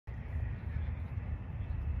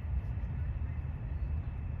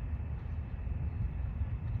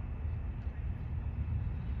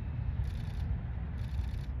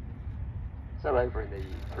So over in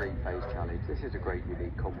the three-phase challenge, this is a great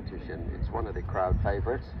unique competition. It's one of the crowd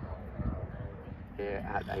favourites here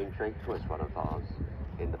at Aintree. It was one of ours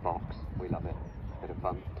in the box. We love it. Bit of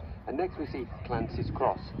fun. And next we see Clancy's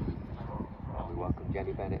Cross. And we welcome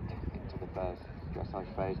Jenny Bennett into the first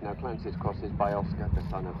dressage phase. Now Clancy's Cross is by Oscar, the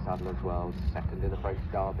son of Sadler's Wells, second in the French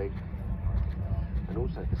Derby. And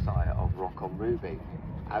also the sire of Rock on Ruby,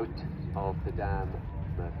 out of the dam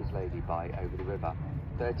Murphy's Lady by Over the River.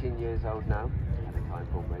 13 years old now, and a time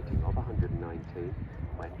form rating of 119,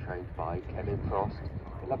 when trained by Kevin Frost.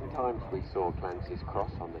 11 times we saw Clancy's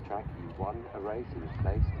Cross on the track. He won a race, he was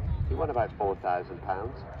placed. He won about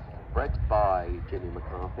 £4,000. Bred by Jimmy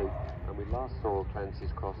McCarthy, and we last saw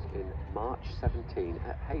Clancy's Cross in March 17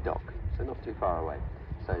 at Haydock, so not too far away.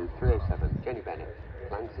 So 307, Jenny Bennett,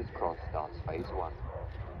 Clancy's Cross starts phase 1.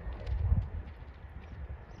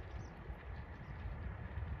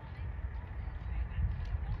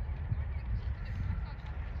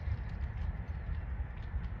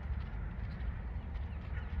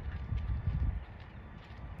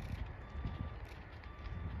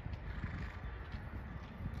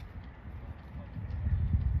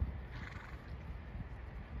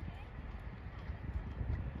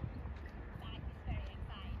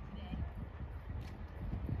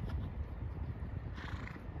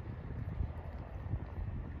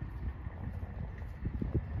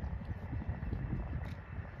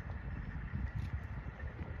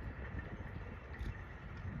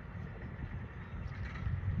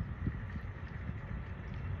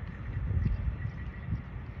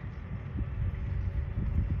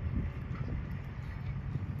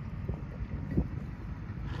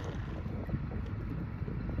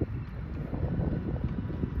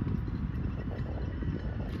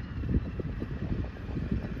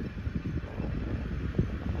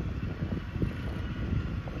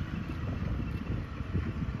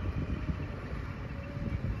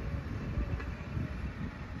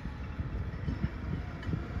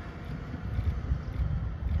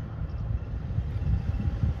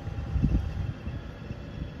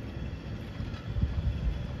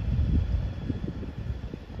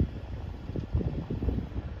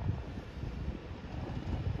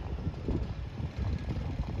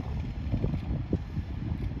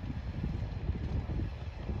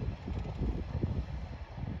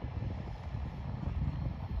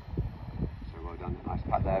 Nice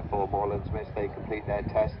putt there for Moreland Smith. They complete their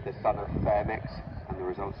test, the son of Fairmix, and the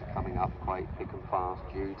results are coming up quite thick and fast.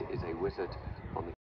 Jude is a wizard.